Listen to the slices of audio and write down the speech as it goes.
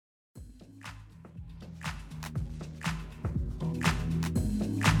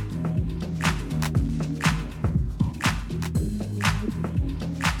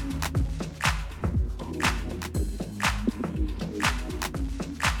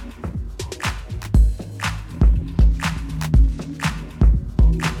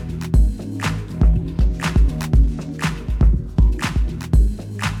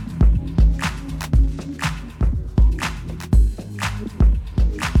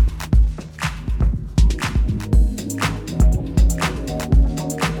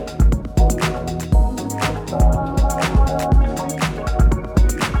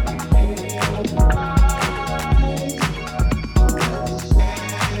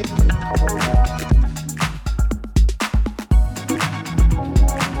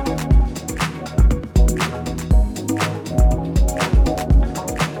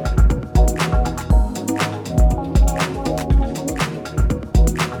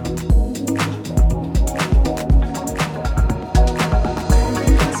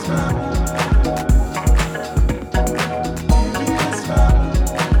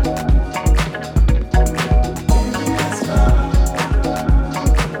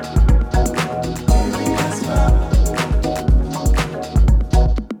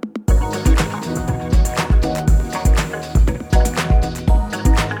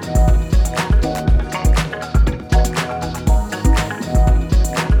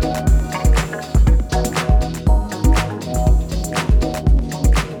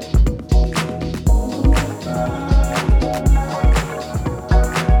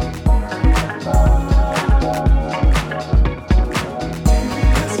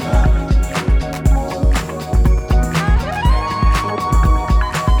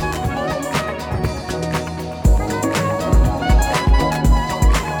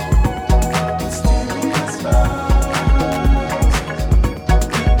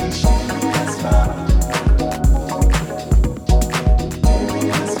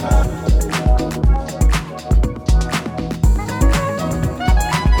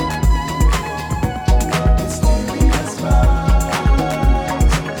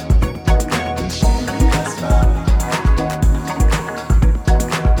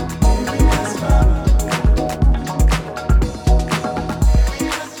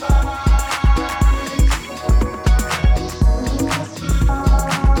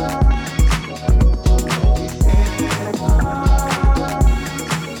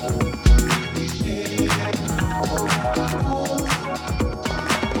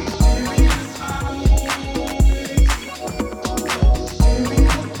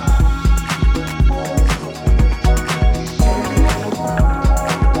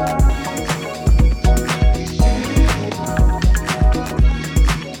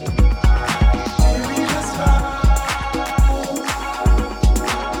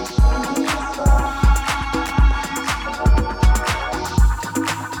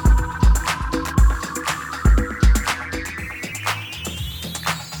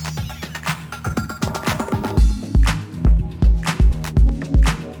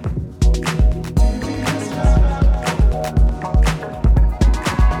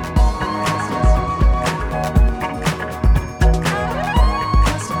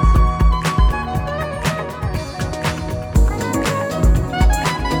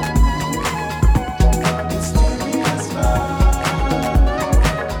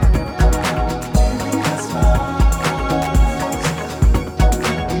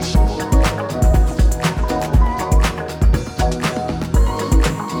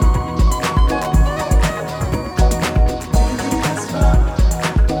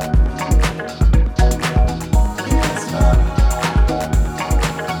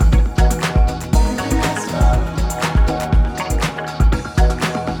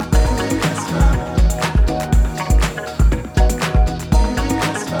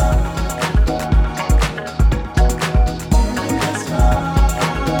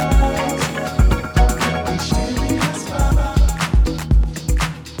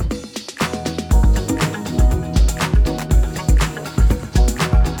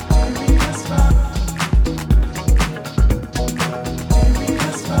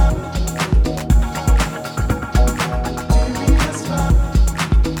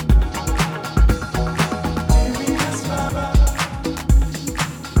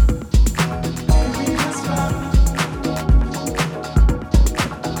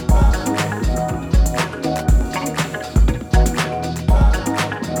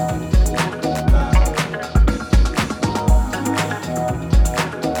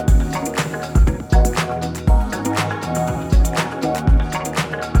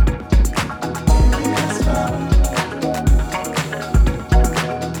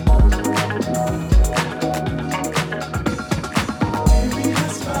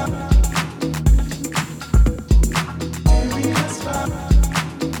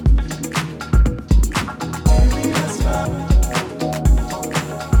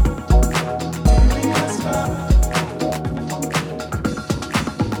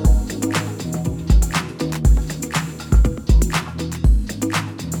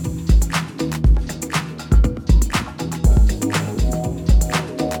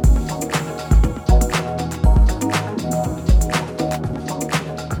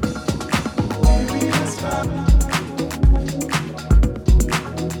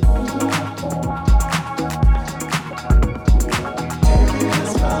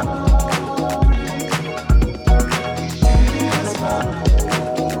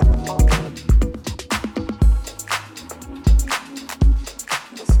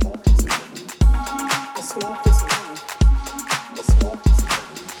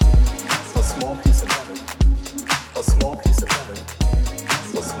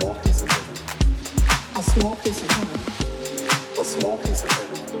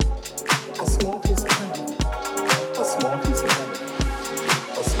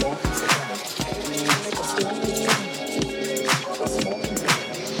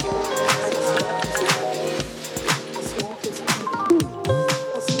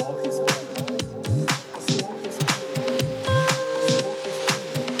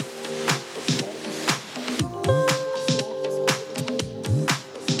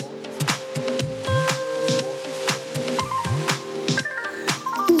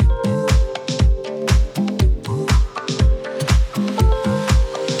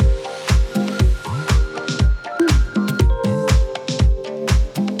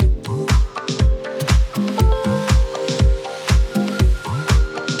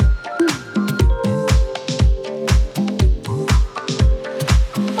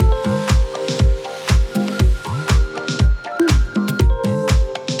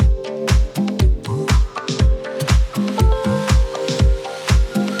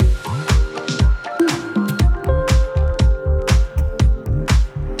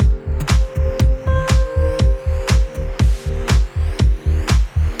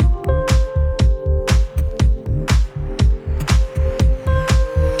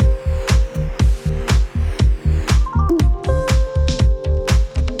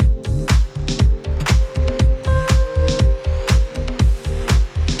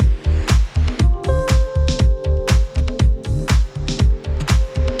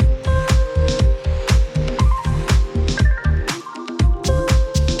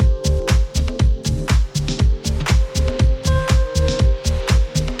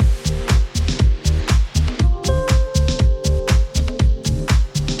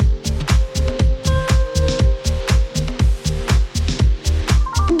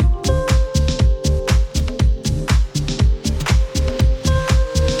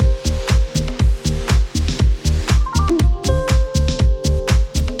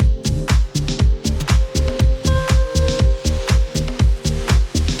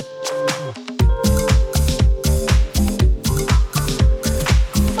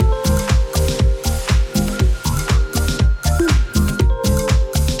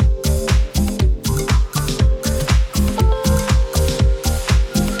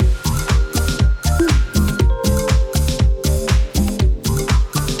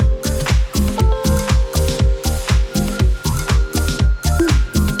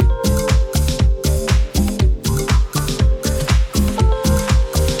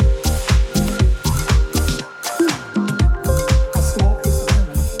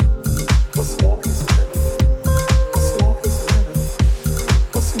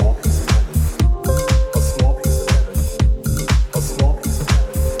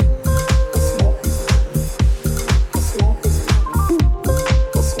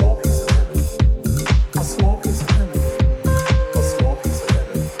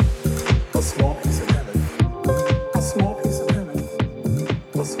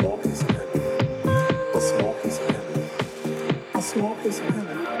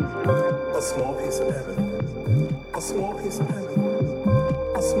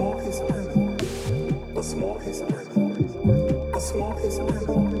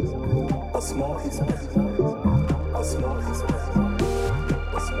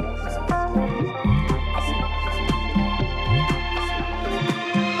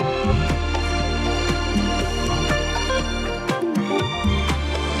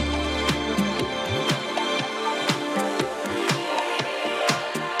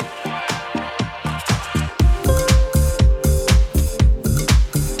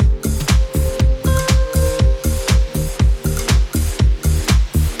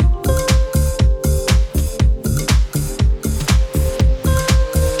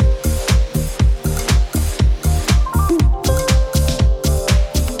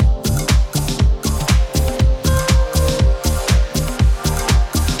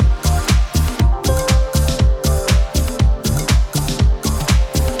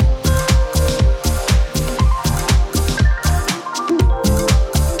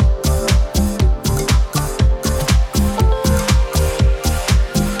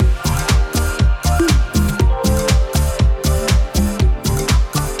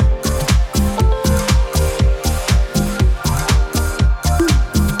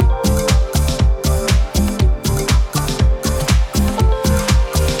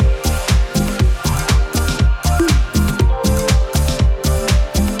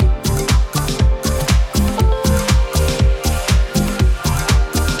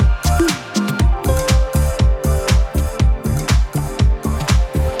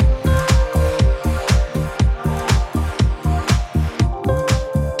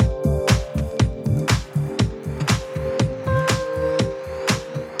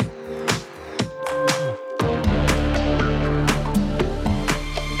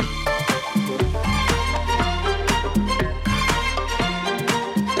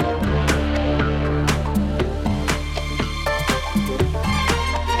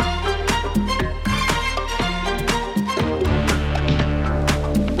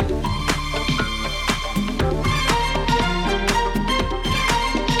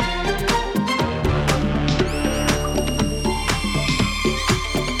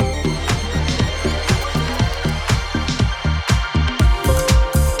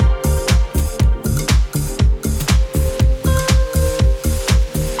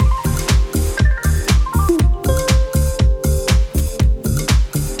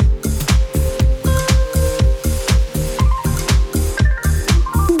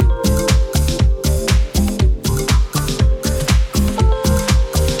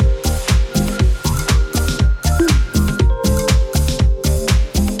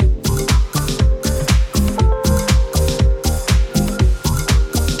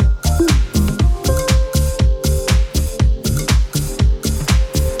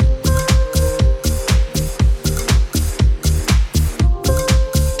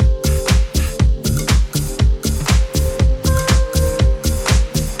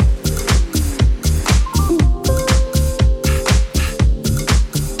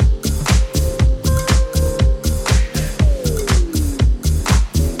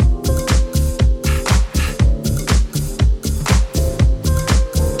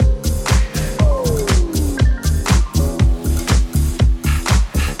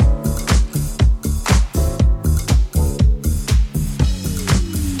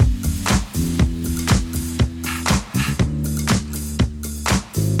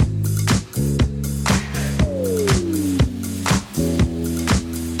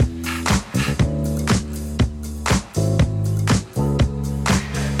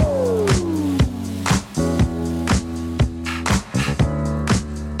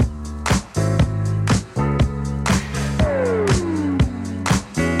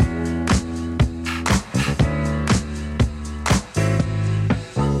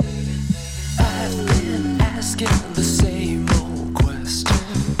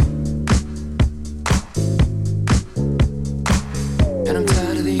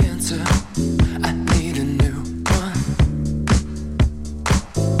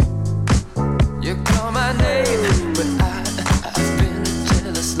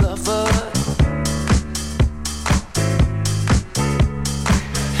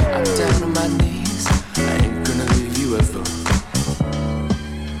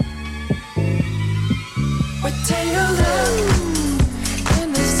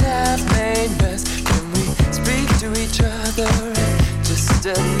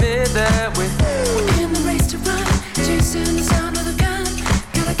just admit that we're in the race to run, chasing the sound of the gun.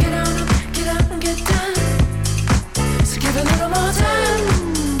 Gotta get on up, get up and get done. So give a little more time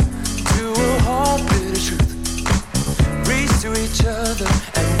to a heartbeat of truth. Reach to each other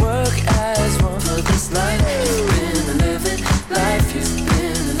and work as one for this life. You've been living life, you've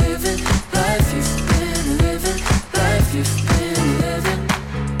been living life, you've been living life, you've been living.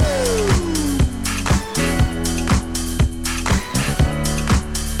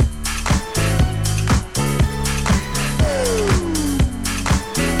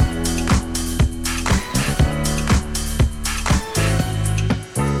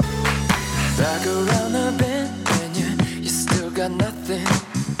 Back around the bend and you still got nothing.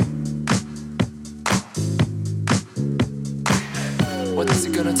 What's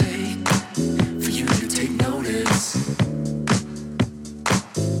it gonna take for you to take notice?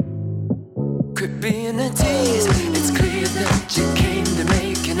 Quit being a tease. It's clear that you came to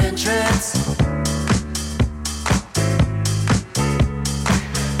make an entrance.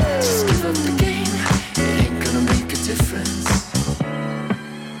 Just give up the game, it ain't gonna make a difference.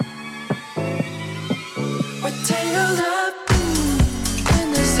 We're tangled up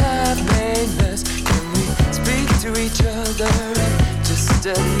in this half-made mess. Can we speak to each other and just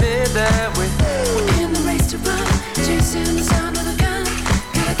admit that we're in the race to run, chasing the sound of the gun?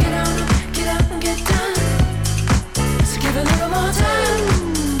 Gotta get on up, get up and get done. So give a little more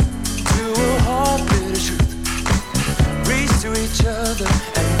time to a hard bit of truth. Reach to each other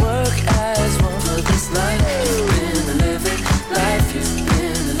and work as one for this life. You've been living life, you've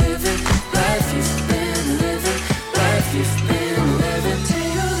been living life, you've been living life, you've been living.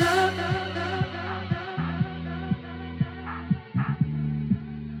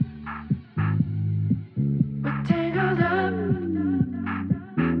 Tangled up.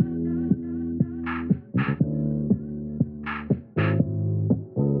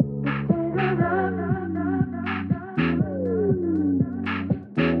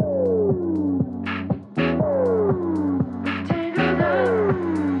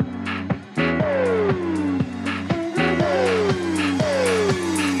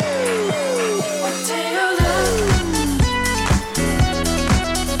 We're tangled up.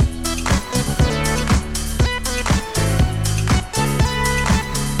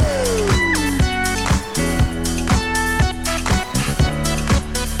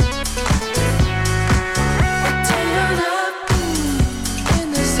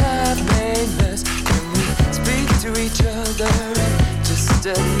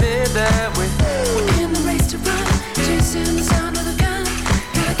 Admit that we're in the race to run, chasing the sound of the gun.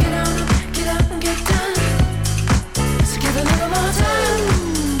 Gotta get up and get done. So give a little more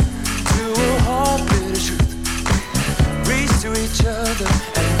time to a hard bit of truth. Reach to each other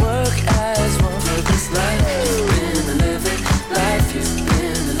and work as one for this life. You've been living life, you've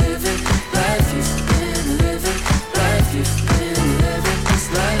been living life, you've been living life, you've been living this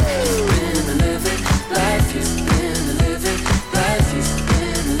life. You've been living life, you've been living life, you've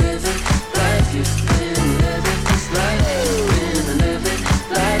been living life, you've been living this life. You've been living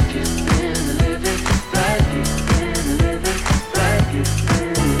life, you've been living life, you've been living life, you've been living this life. You've been living life, you've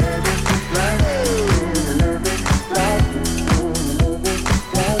been living life, you've been living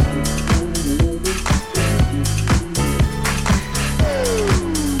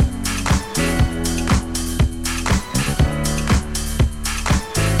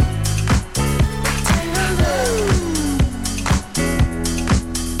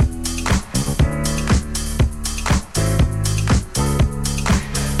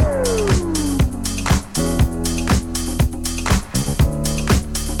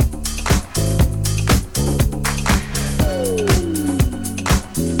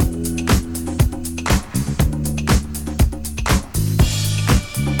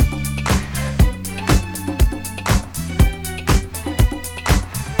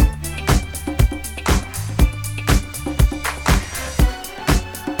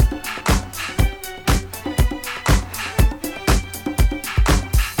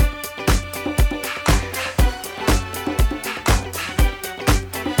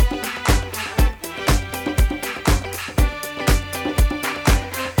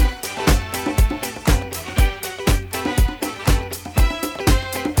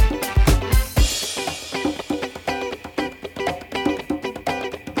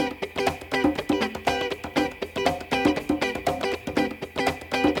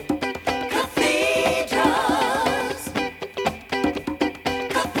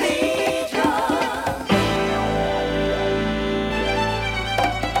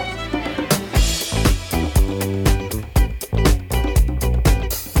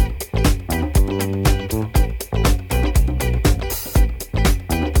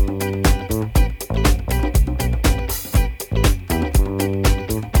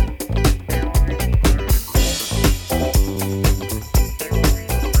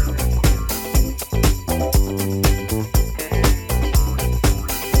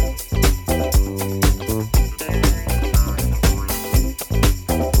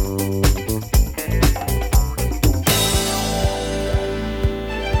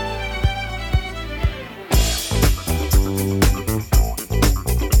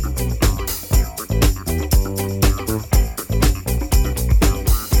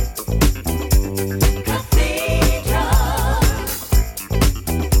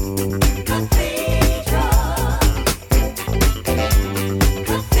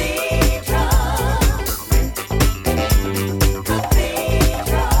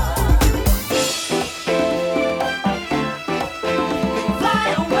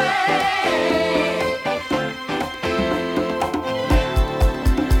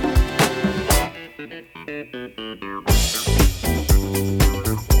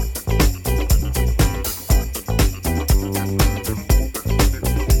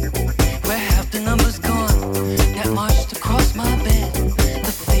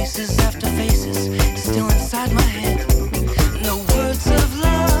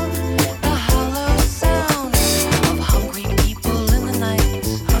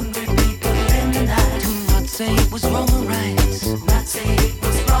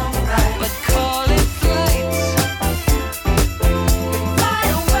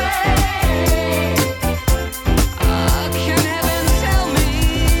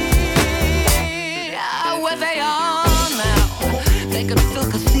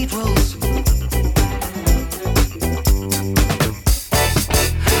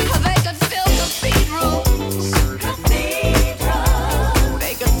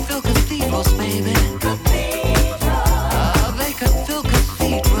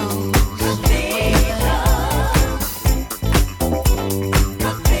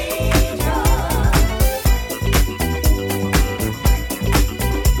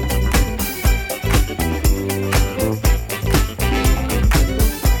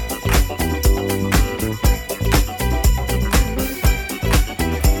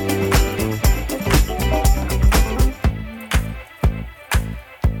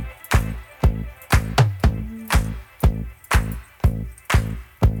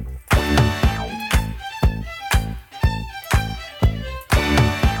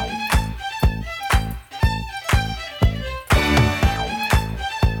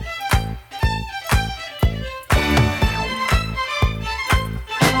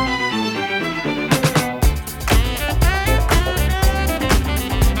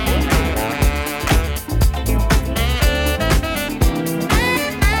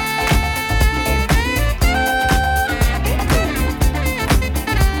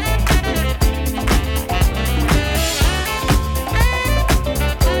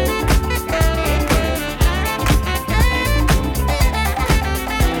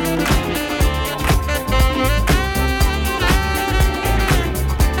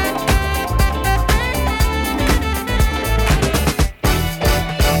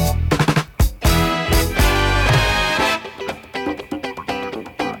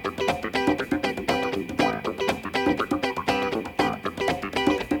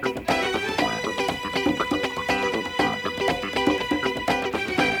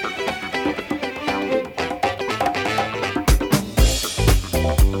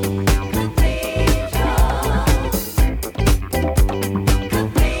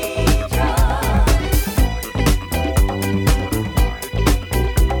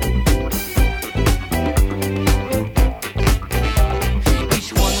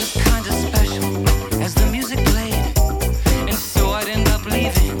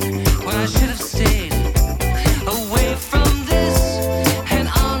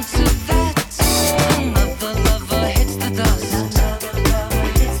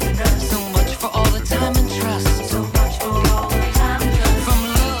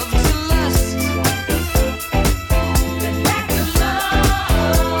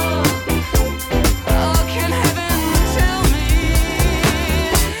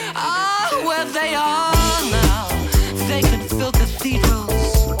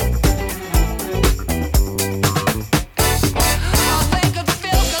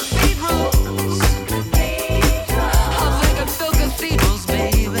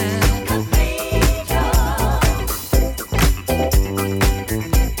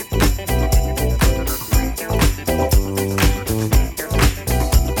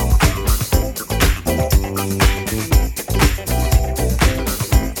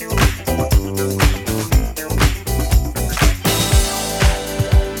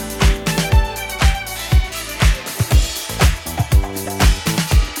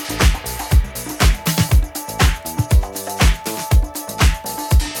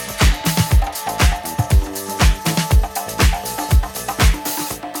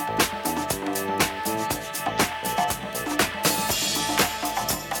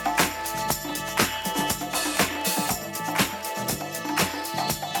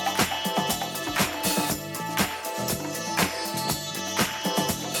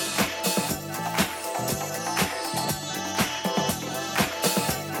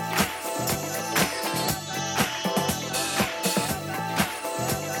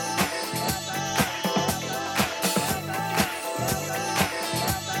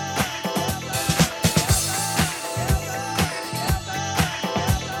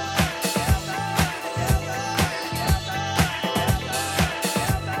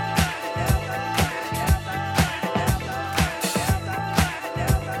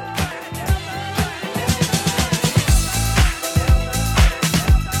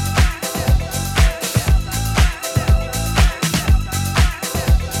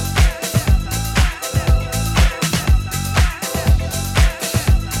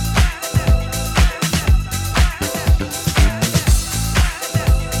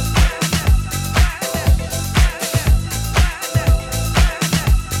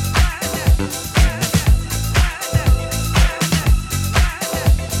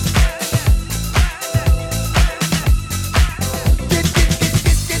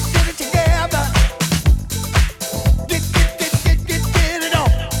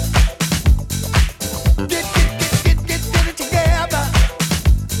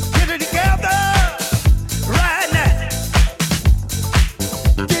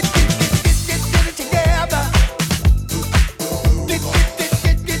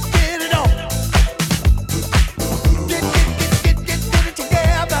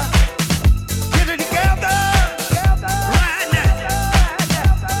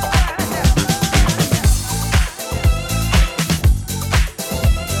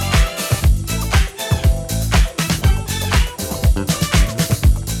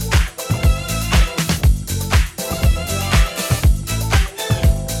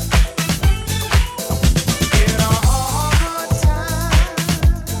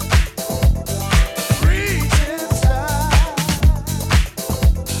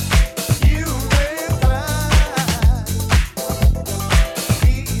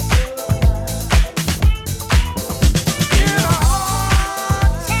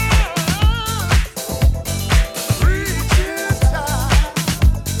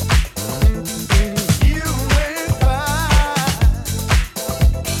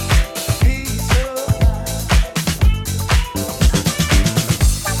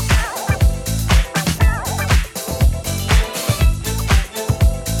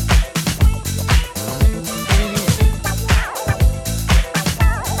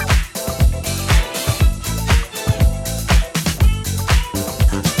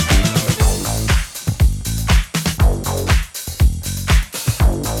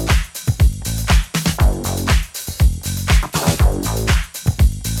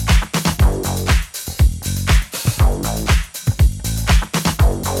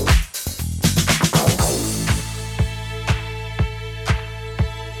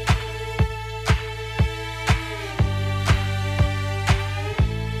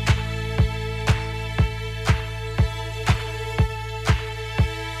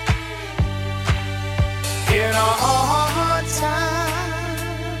In a hard time,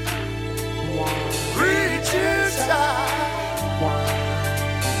 reach inside,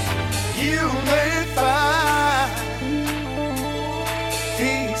 you may find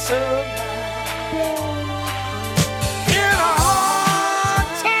peace of mind. In a hard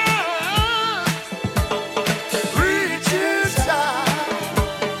time, reach inside,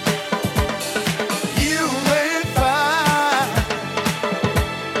 you may find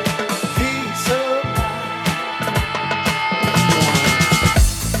peace of mind.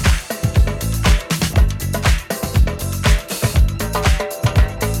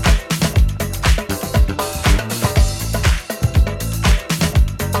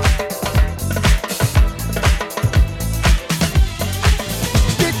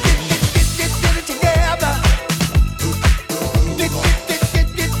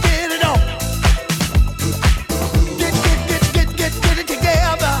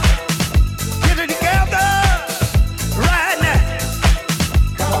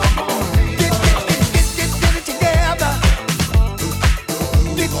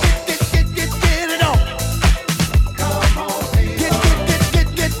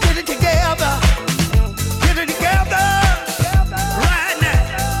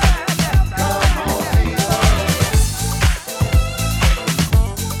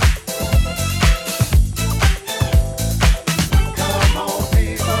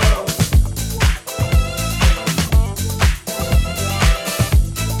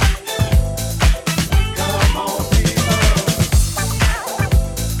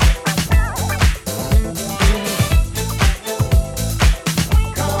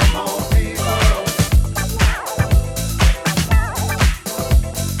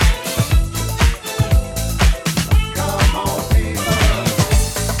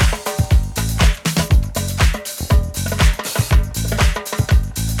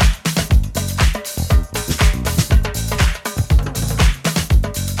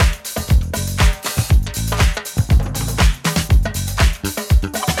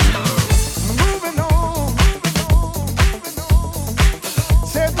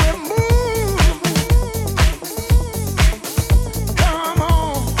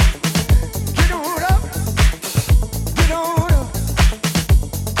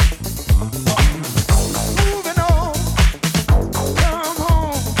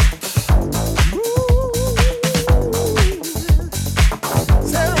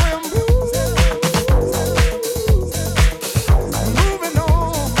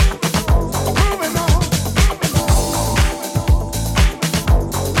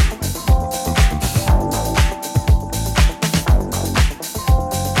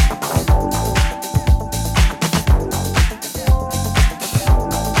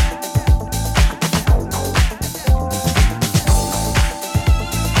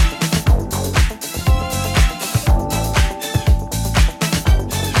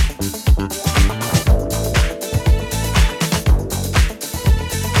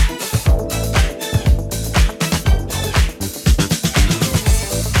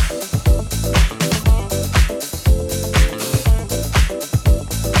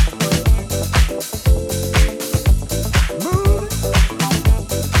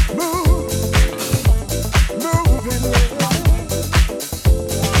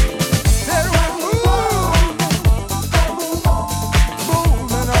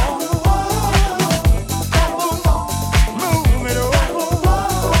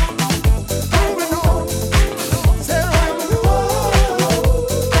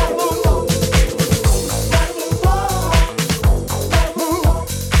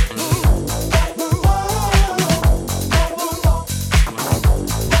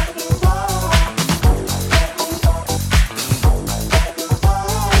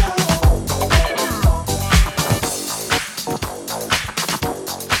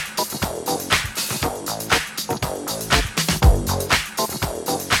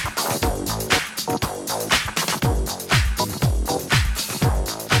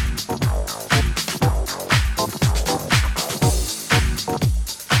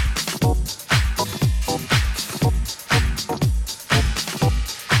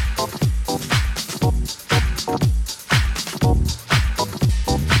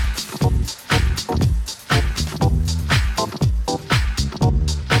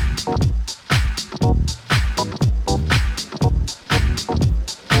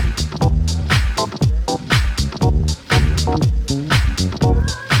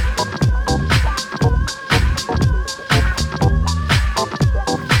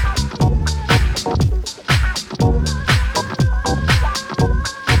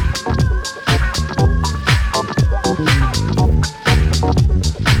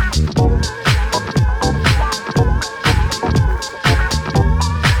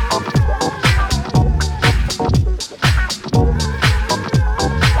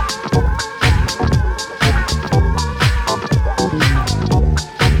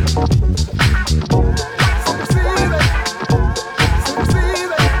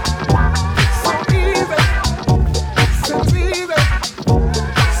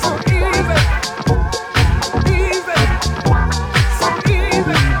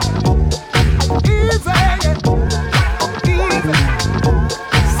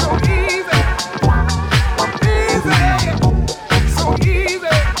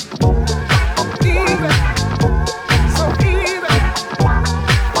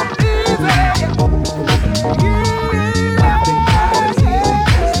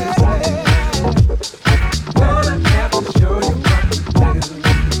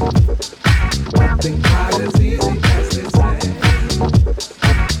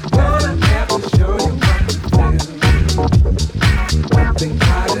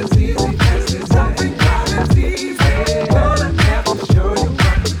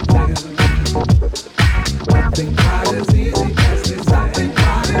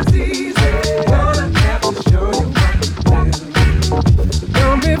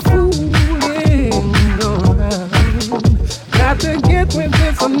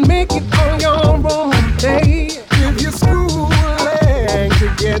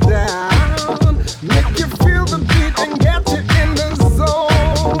 get down, make you feel the beat and get you in the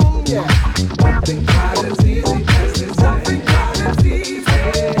zone. Yeah. Nothing quite as easy as this. Nothing quite as easy.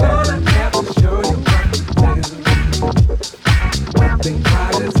 Gonna have to show you what to do. Nothing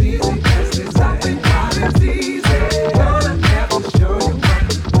quite as easy as this. Nothing quite as easy. Gonna have to show you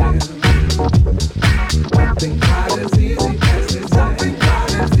what to do. Nothing quite as easy as this. Nothing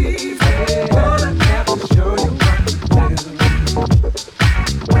quite as easy. Gonna have to show you what to do.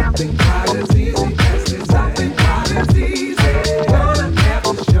 Nothing quite as easy as this. Nothing quite as easy. Gonna have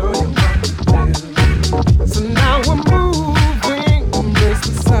to show you what to do. So now we're moving, embrace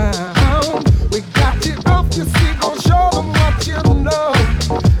the sound. We got you off your seat, gon' show them what you know.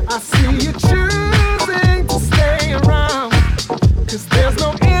 I see you choosing to stay around, 'cause there's no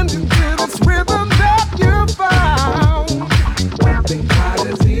ending to this rhythm that you found. Nothing quite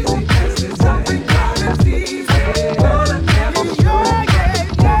as easy as this. Nothing quite as easy. Gonna have to show you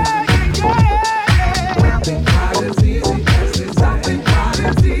what to do. Nothing quite as easy as this. Nothing quite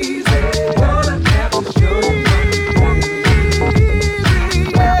as easy. Gonna have to show you what to do.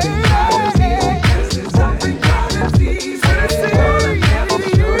 Nothing quite as easy as this. Nothing quite as easy. Gonna have to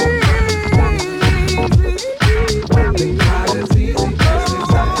show you what to do. Nothing quite as easy as this.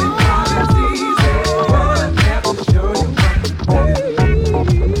 Nothing quite as easy. Gonna have to show you what to do.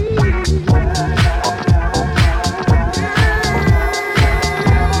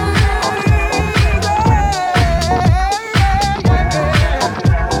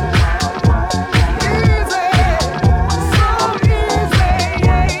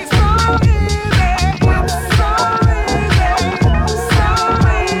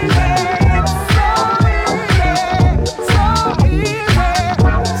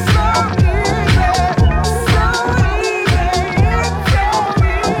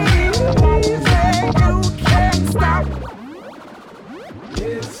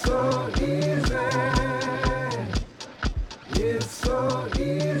 It's so easy. It's so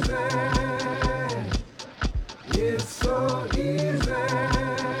easy. It's so easy.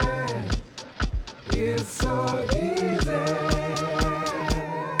 It's so easy.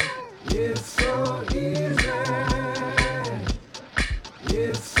 It's so easy.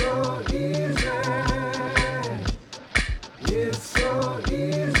 It's so easy. It's so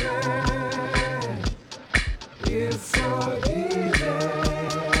easy. It's so easy.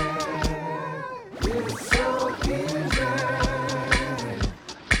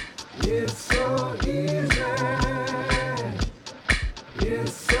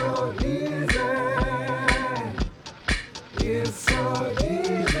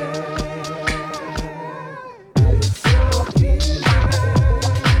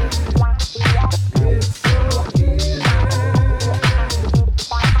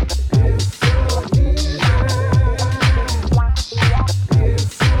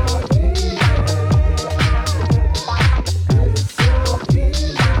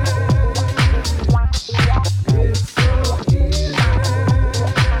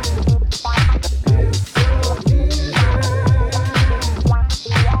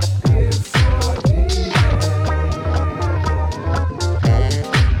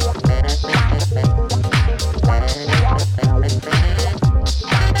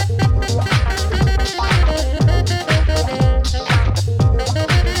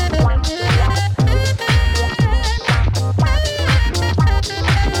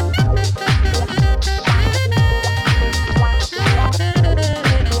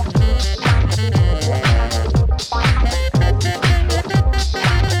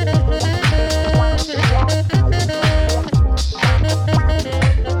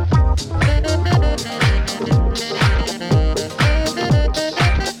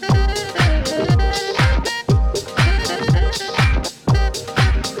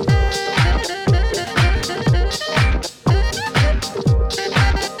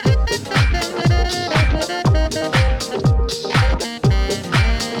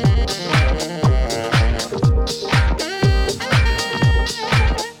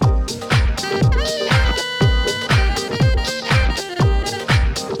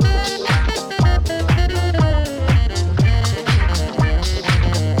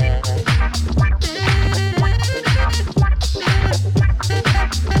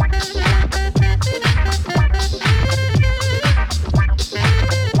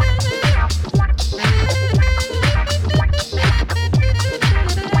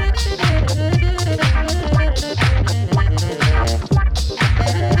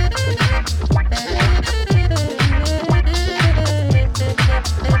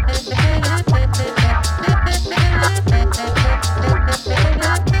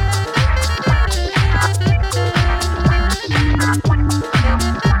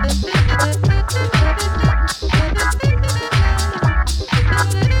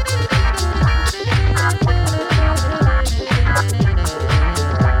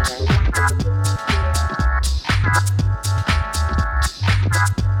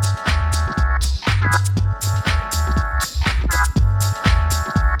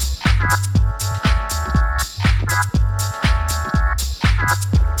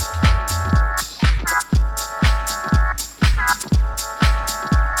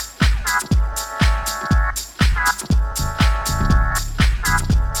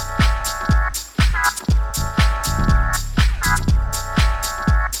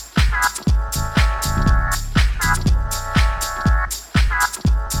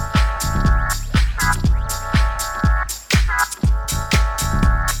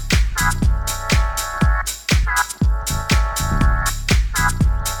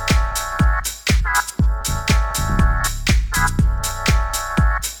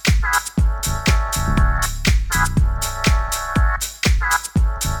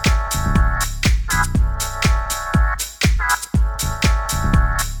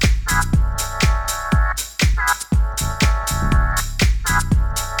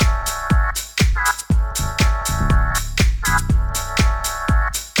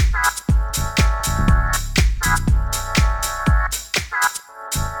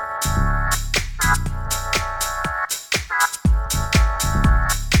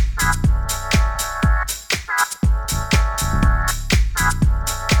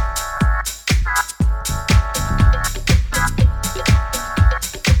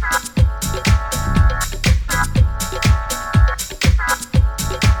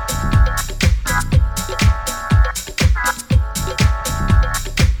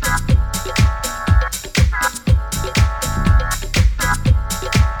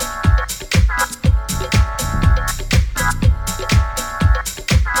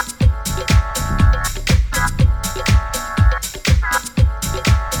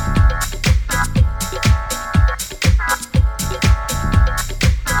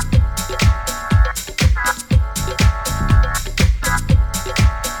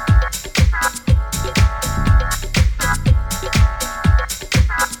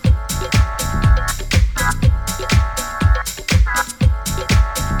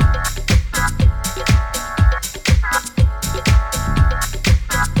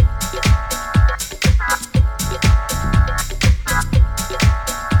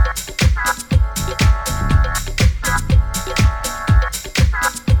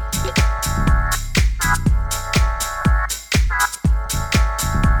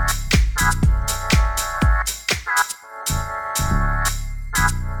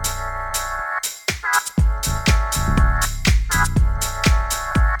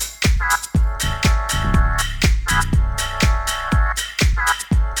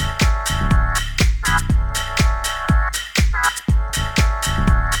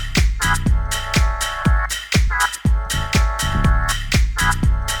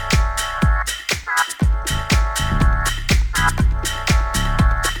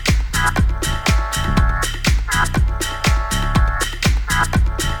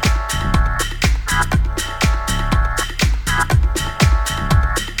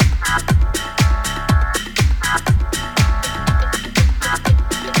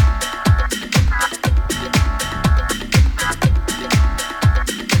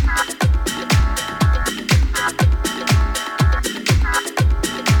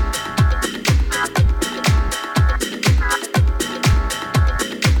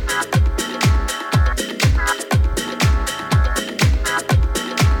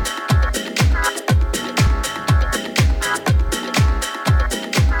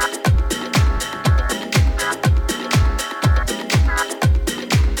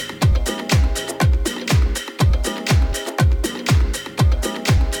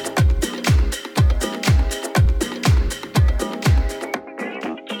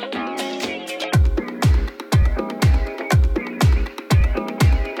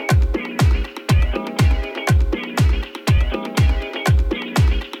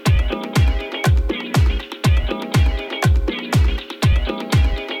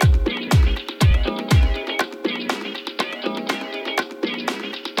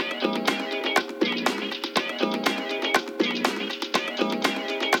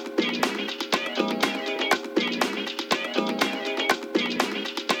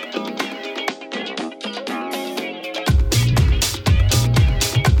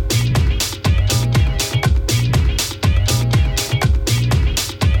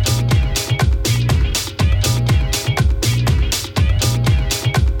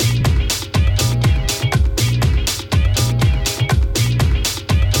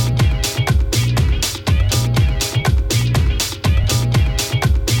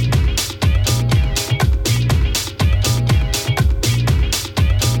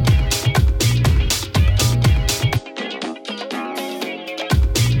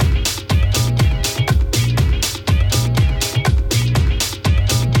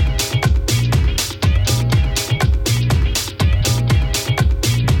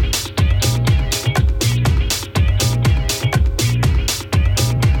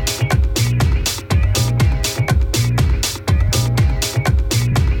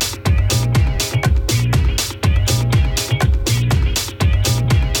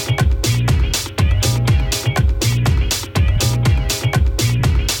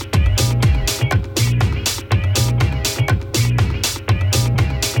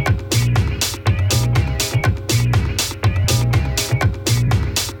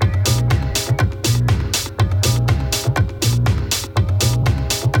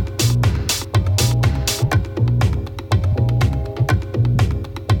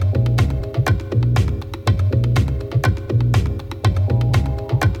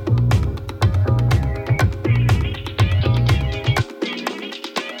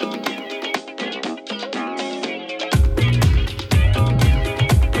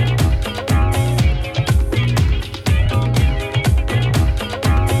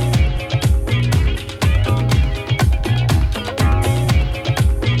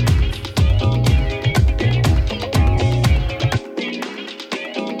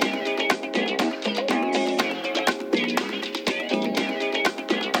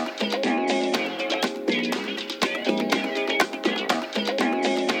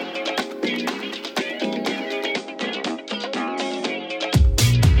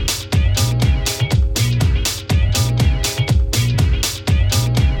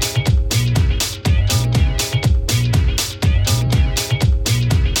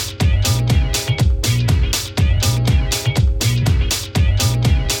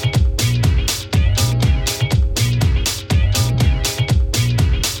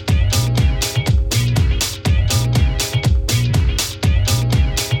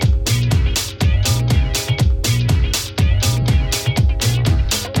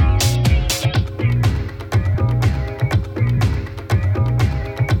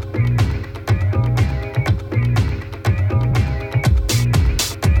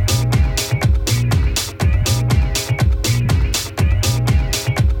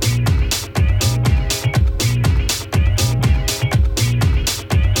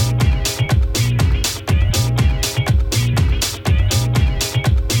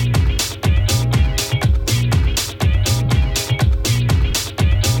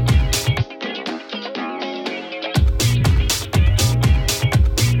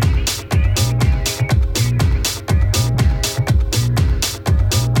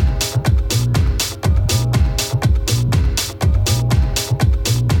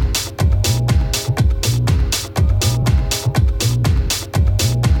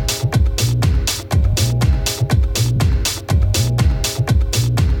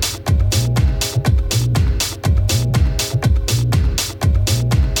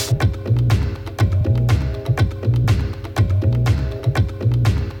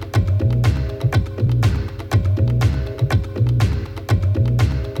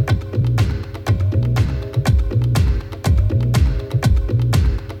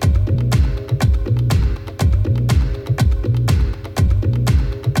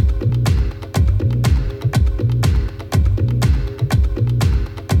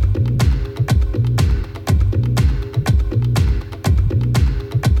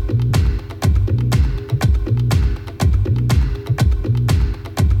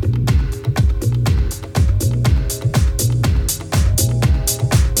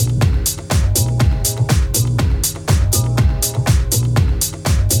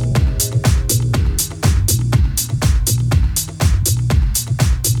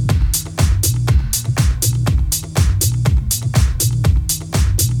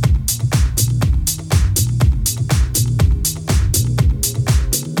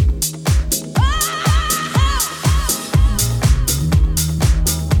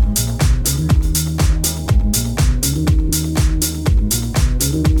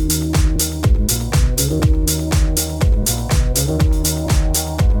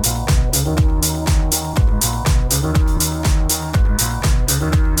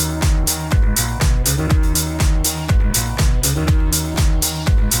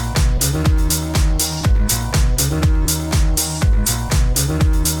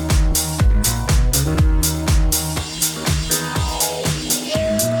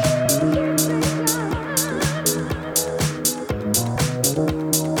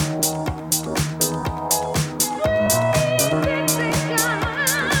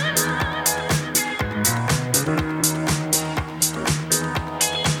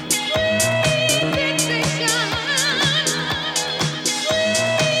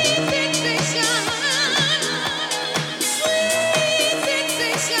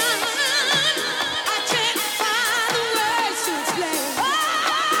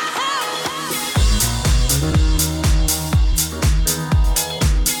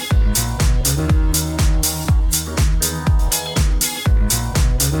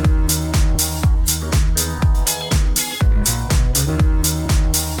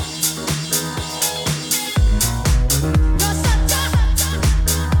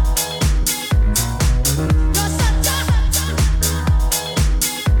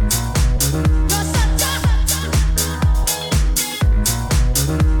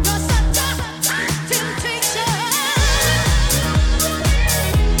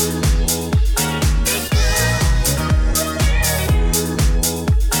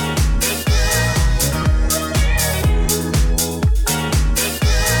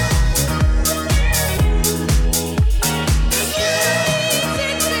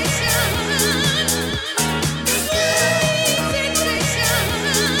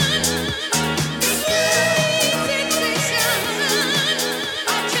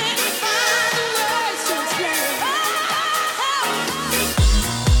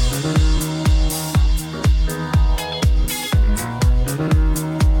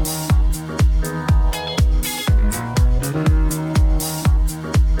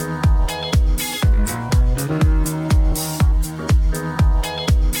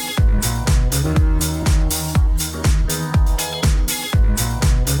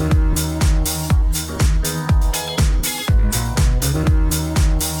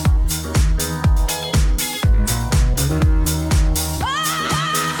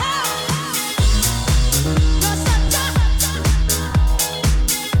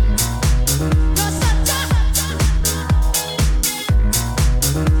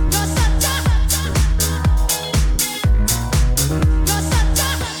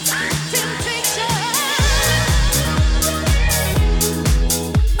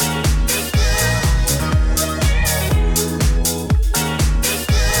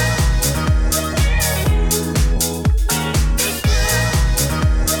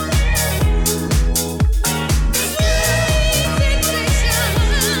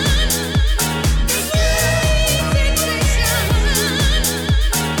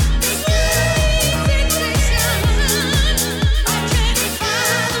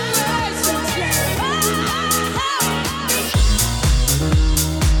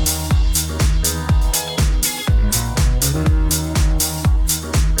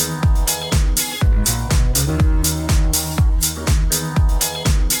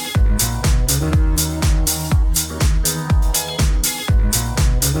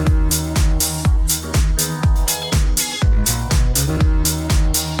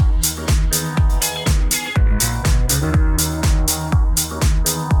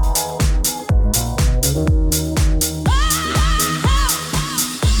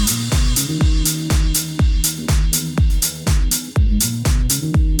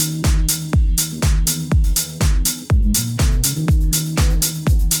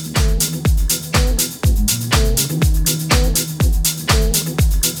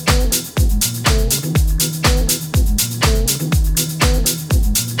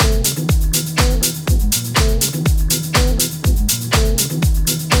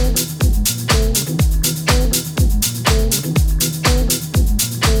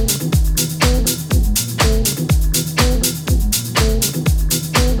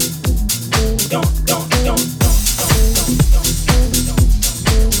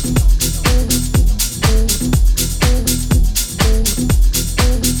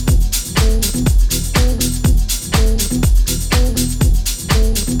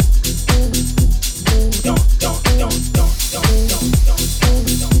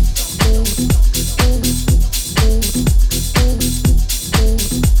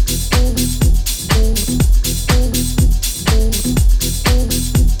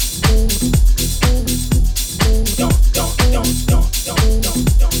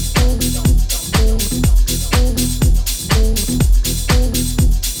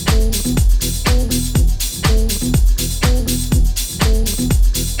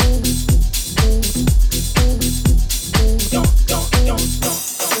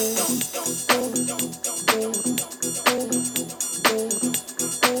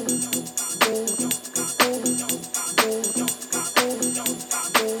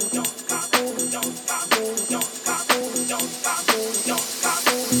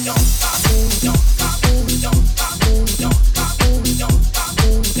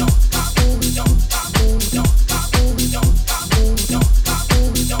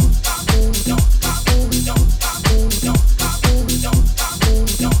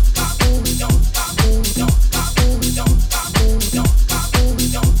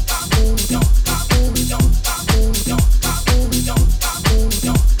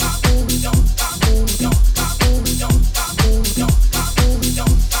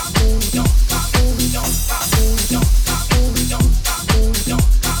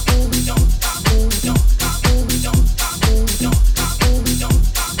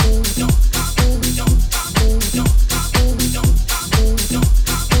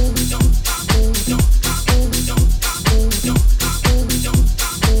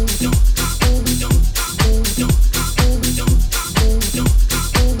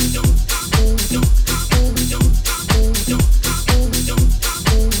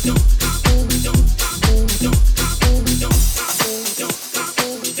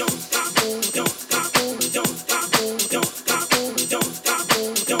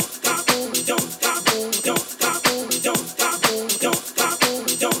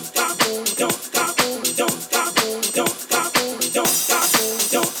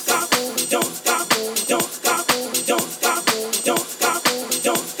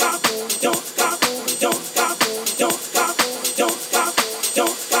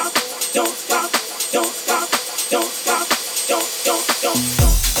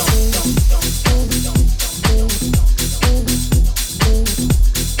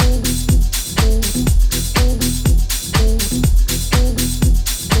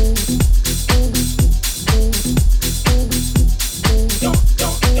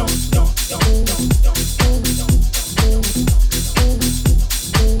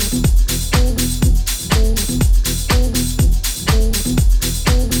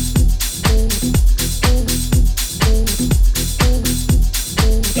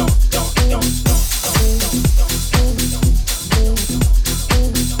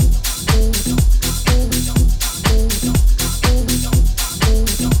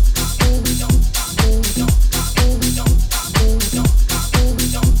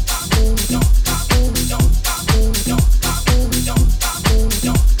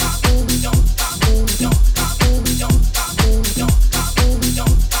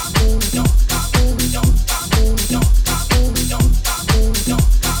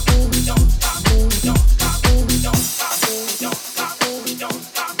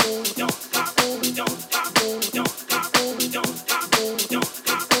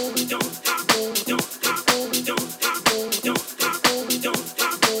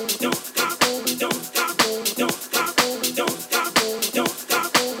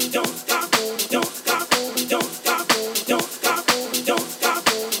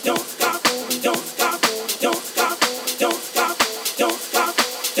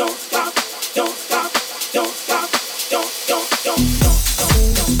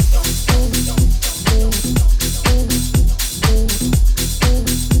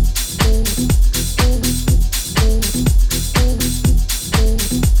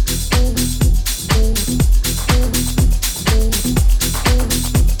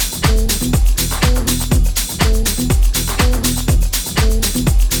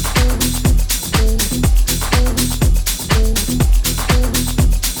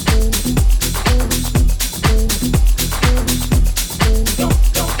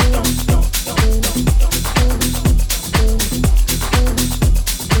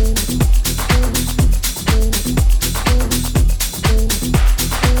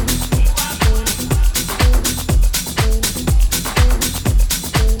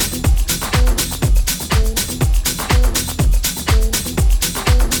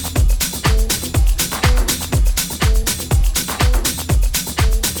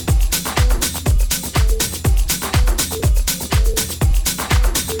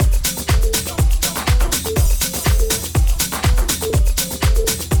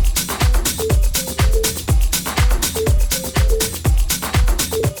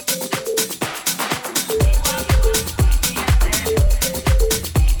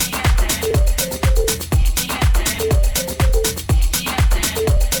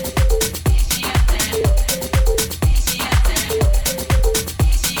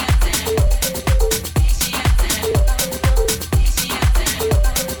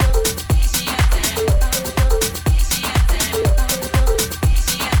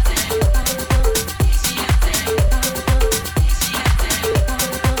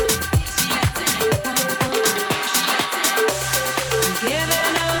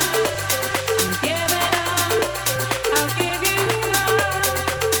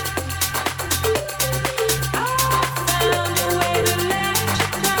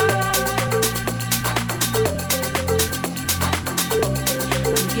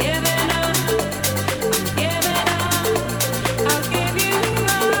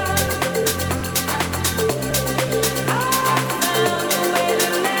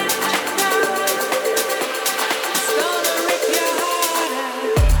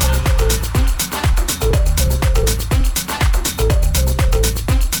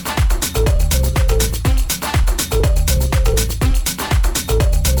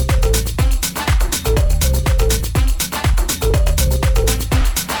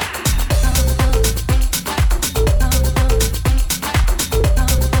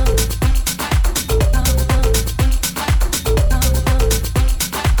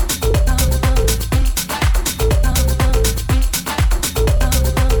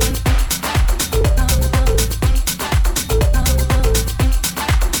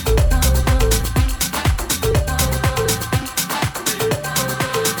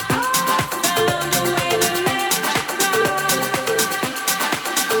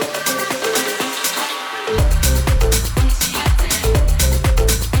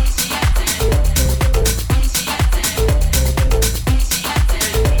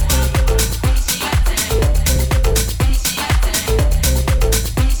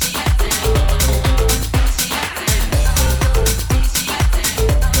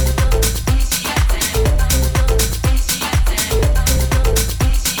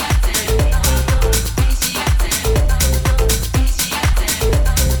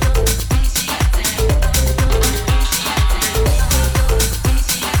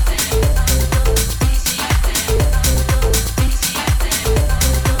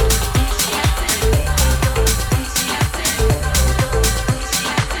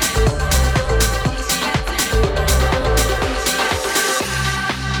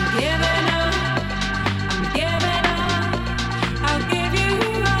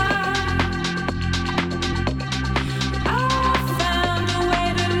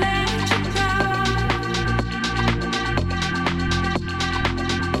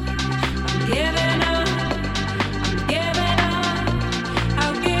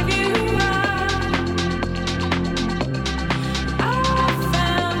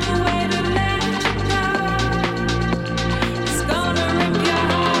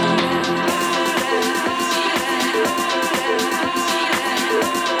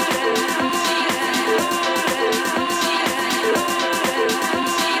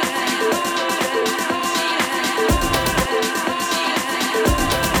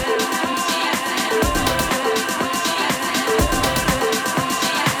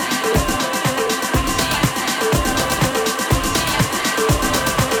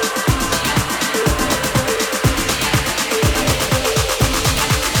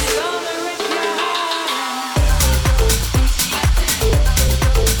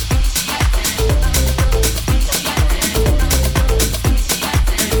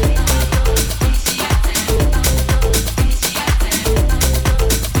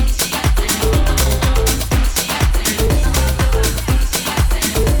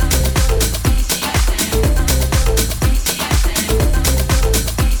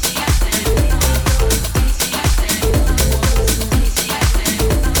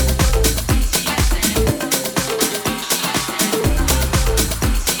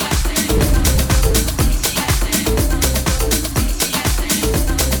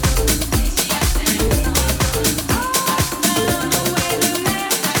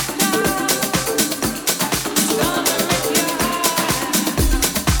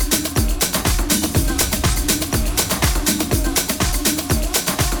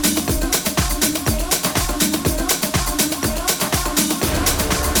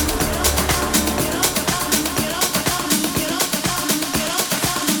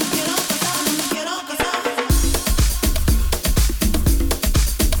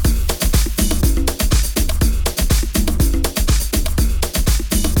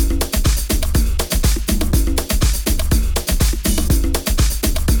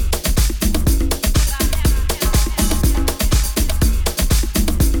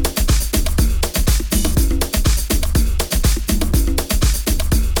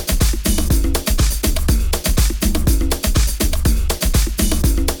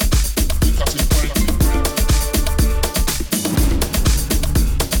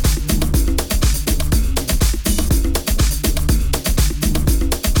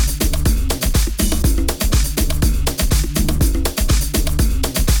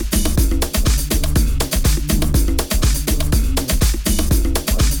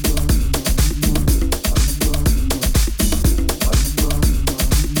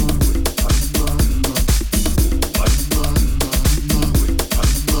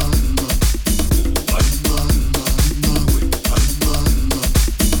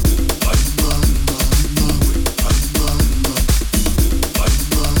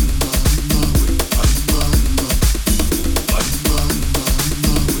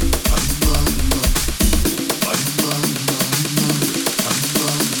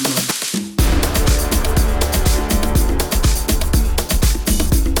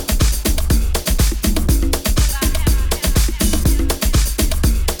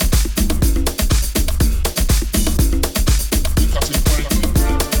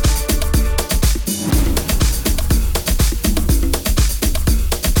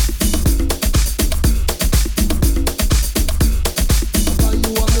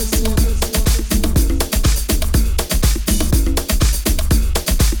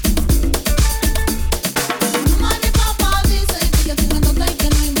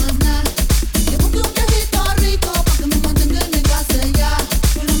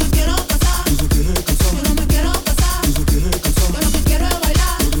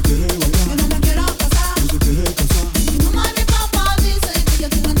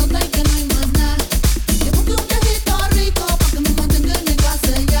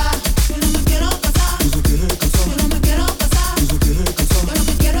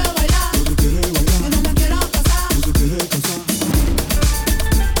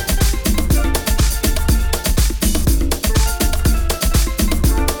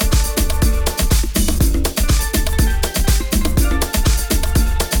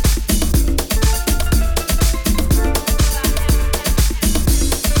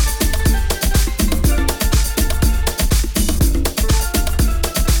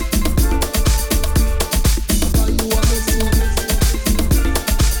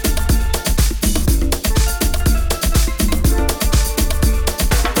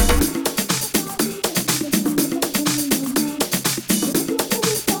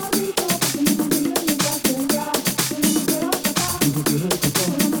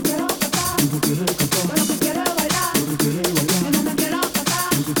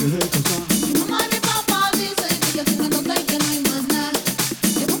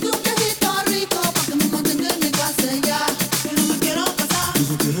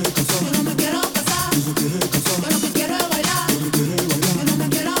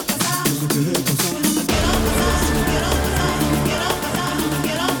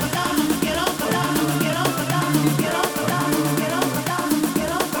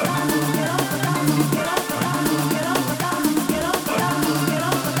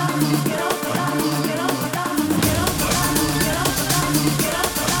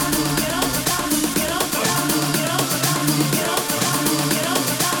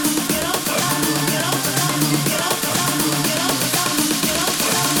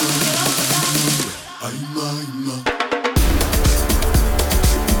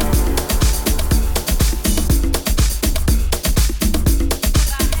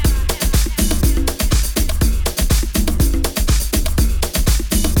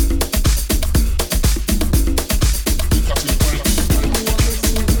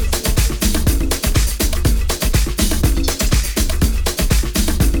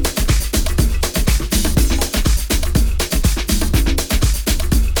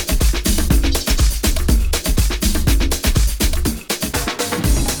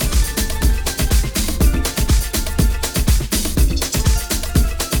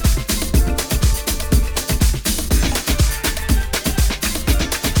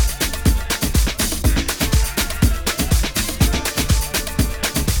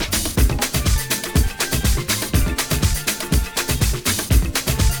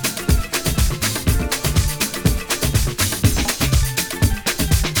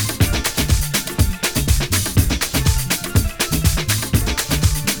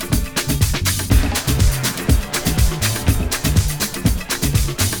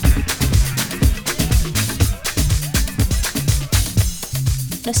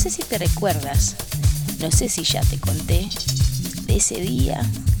 No sé si te recuerdas, no sé si ya te conté de ese día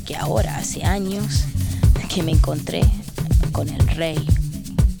que ahora hace años que me encontré con el rey.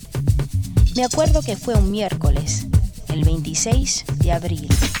 Me acuerdo que fue un miércoles, el 26 de abril,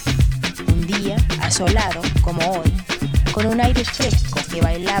 un día asolado como hoy, con un aire fresco que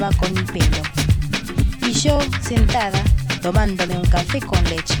bailaba con mi pelo. Y yo sentada tomándome un café con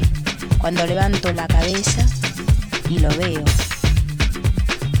leche, cuando levanto la cabeza y lo veo.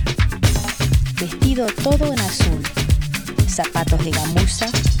 Vestido todo en azul, zapatos de gamuza,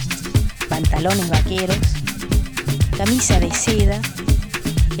 pantalones vaqueros, camisa de seda,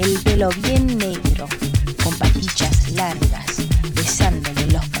 el pelo bien negro, con patillas largas, besándole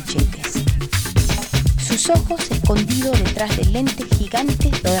los cachetes. Sus ojos escondidos detrás de lentes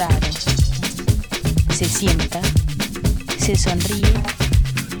gigantes dorados. Se sienta, se sonríe,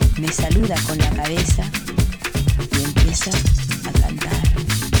 me saluda con la cabeza y empieza a cantar.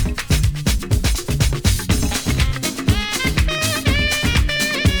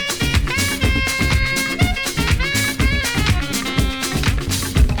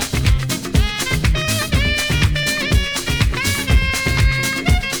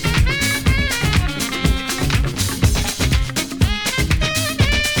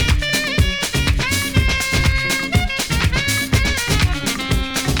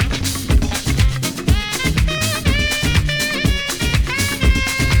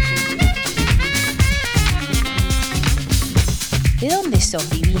 Sos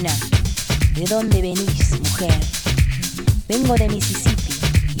divina, ¿de dónde venís, mujer? Vengo de Mississippi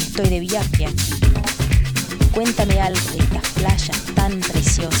y estoy de viaje aquí. Cuéntame algo de estas playas tan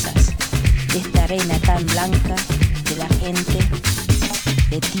preciosas, de esta arena tan blanca, de la gente,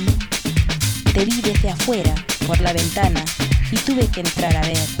 de ti. Te vi desde afuera, por la ventana, y tuve que entrar a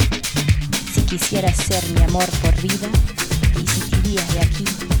ver si quisieras ser mi amor por vida y si te irías de aquí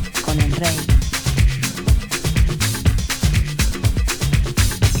con el rey.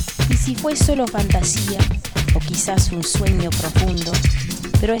 Y si fue solo fantasía, o quizás un sueño profundo,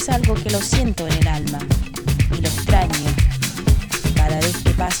 pero es algo que lo siento en el alma, y lo extraño. Cada vez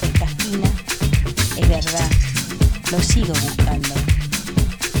que paso esta esquina, es verdad, lo sigo buscando.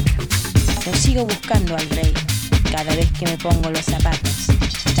 Lo sigo buscando al rey, cada vez que me pongo los zapatos,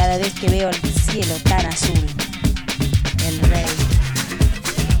 cada vez que veo el cielo tan azul. El rey.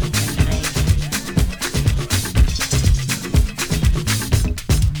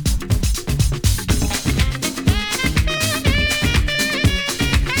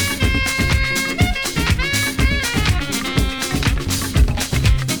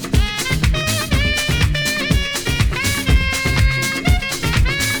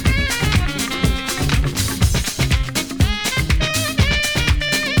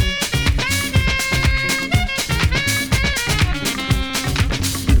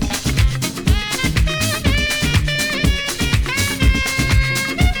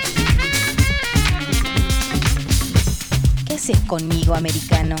 Conmigo,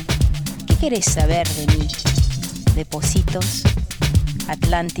 americano, ¿qué querés saber de mí? De Pocitos,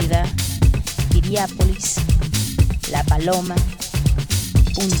 Atlántida, Piriápolis, La Paloma,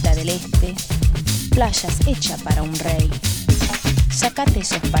 Punta del Este, playas hechas para un rey. Sácate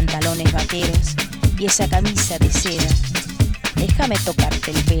esos pantalones vaqueros y esa camisa de seda. Déjame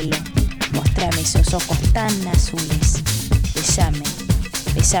tocarte el pelo, mostrame esos ojos tan azules. Bésame,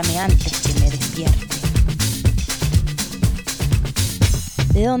 bésame antes que me despierte.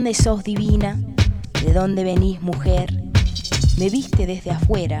 ¿De dónde sos divina? ¿De dónde venís, mujer? Me viste desde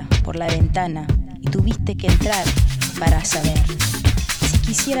afuera, por la ventana, y tuviste que entrar para saber si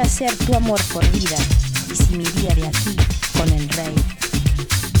quisiera ser tu amor por vida y si me iría de aquí con el rey.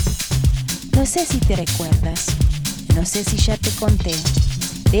 No sé si te recuerdas, no sé si ya te conté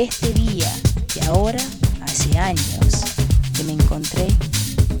de este día que ahora hace años que me encontré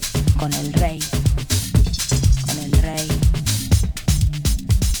con el rey, con el rey.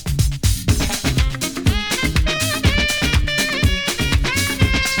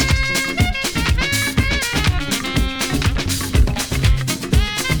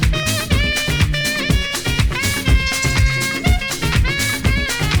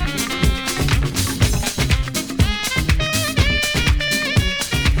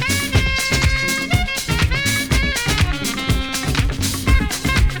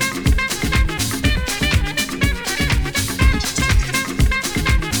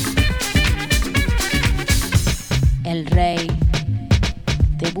 El rey,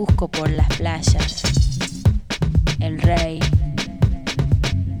 te busco por las playas. El rey,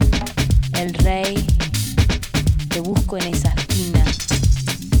 te busco en esa esquina.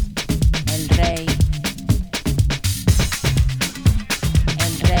 El rey,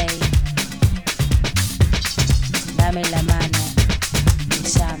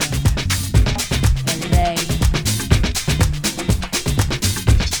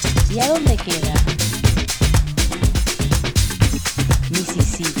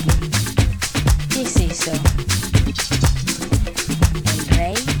 invisible. ¿Qué es eso? ¿El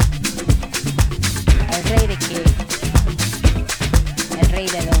rey? ¿El rey de qué? ¿El rey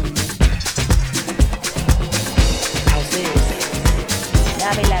de dónde?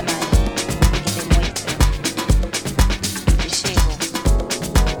 Dame la mano y te muestro. Te llevo.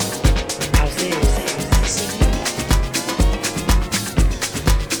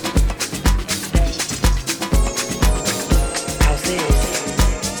 Seguimos.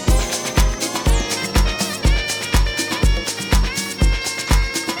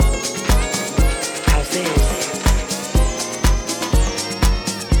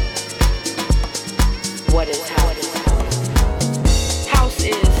 What is house? House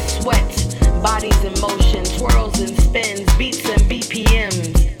is sweat, bodies in motion, twirls and spins, beats and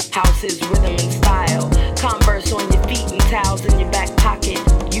BPMs. House is rhythm and style, Converse on your feet and towels in your back pocket.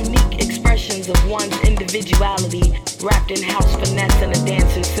 Unique expressions of one's individuality, wrapped in house finesse and a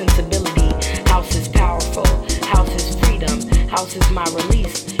dancer's sensibility. House is powerful, house is freedom, house is my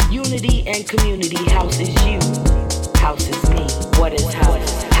release. Unity and community, house is you, house is me. What is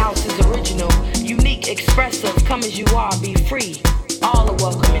house? House is original, unique, expressive, come as you are, be free. All are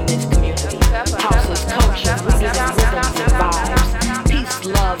welcome in this community. House is culture, rooted in rhythms and vibes. Peace,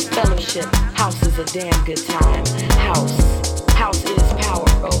 love, fellowship, house is a damn good time. House is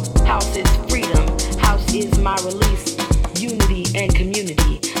powerful, house is freedom, house is my release. Unity and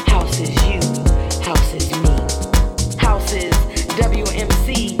community, house is you, house is me. House is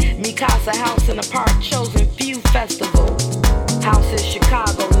WMC, Mikasa House in the Park, Chosen Few Festival. House is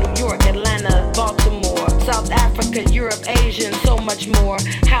Chicago, New York, Atlanta, Baltimore, South Africa, Europe, Asia, and so much more.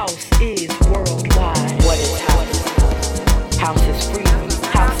 House is worldwide. What is house? House is freedom.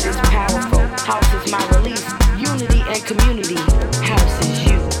 House is powerful. House is my release. Unity and community. House is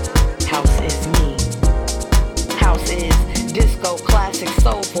you. House is me. House is disco, classic,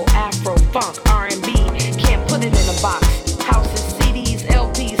 soulful, Afro, funk, R&B. Can't put it in a box. House is CDs,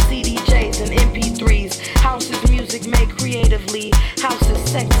 LPs, CDJs, and MP3s. House is music made creatively. House is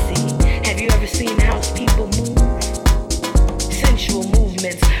sexy. Have you ever seen house people move? Sensual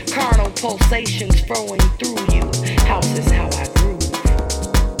movements, carnal pulsations flowing through you. House is how I groove.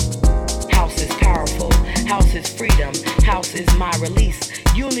 House is powerful. House is freedom. House is my release.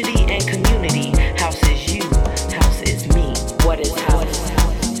 Unity and community. House is you. House is me. What is house?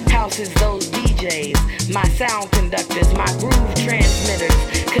 House is those DJs, my sound conductors, my groove transmitters,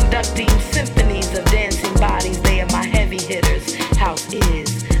 conducting symphonies of dancing bodies. They are my heavy hitters. House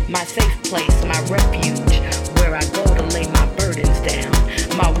is my safe place, my refuge, where I go to lay my burdens down,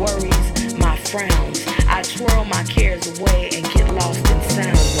 my worries, my frowns. I twirl my cares away and get lost in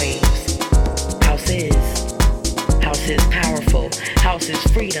sound waves. House is powerful. House is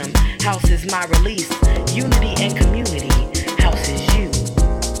freedom. House is my release. Unity and community. House is you.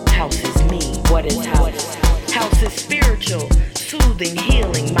 House is me. What is house? House is spiritual, soothing,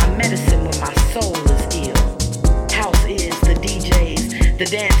 healing, my medicine when my soul is ill. House is the DJs, the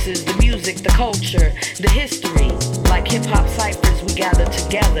dancers, the music, the culture, the history. Like hip-hop ciphers, we gather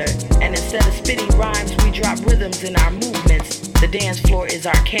together, and instead of spitting rhymes, we drop rhythms in our movements. The dance floor is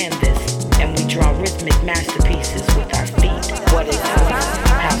our canvas, and we draw rhythmic masterpieces with our feet. What is house?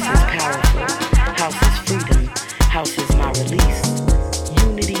 House is powerful. House is freedom. House is my release.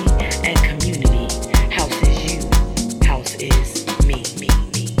 Unity and community. House is you. House is me.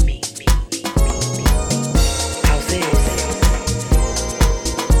 House is.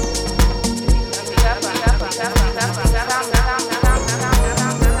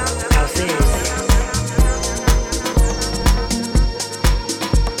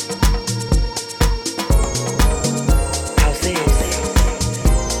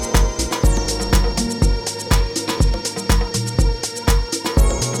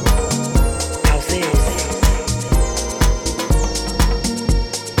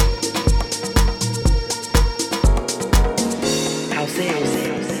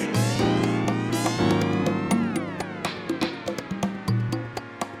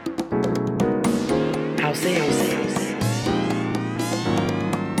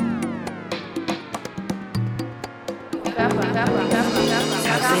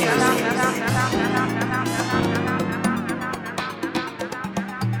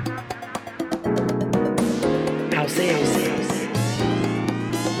 House is.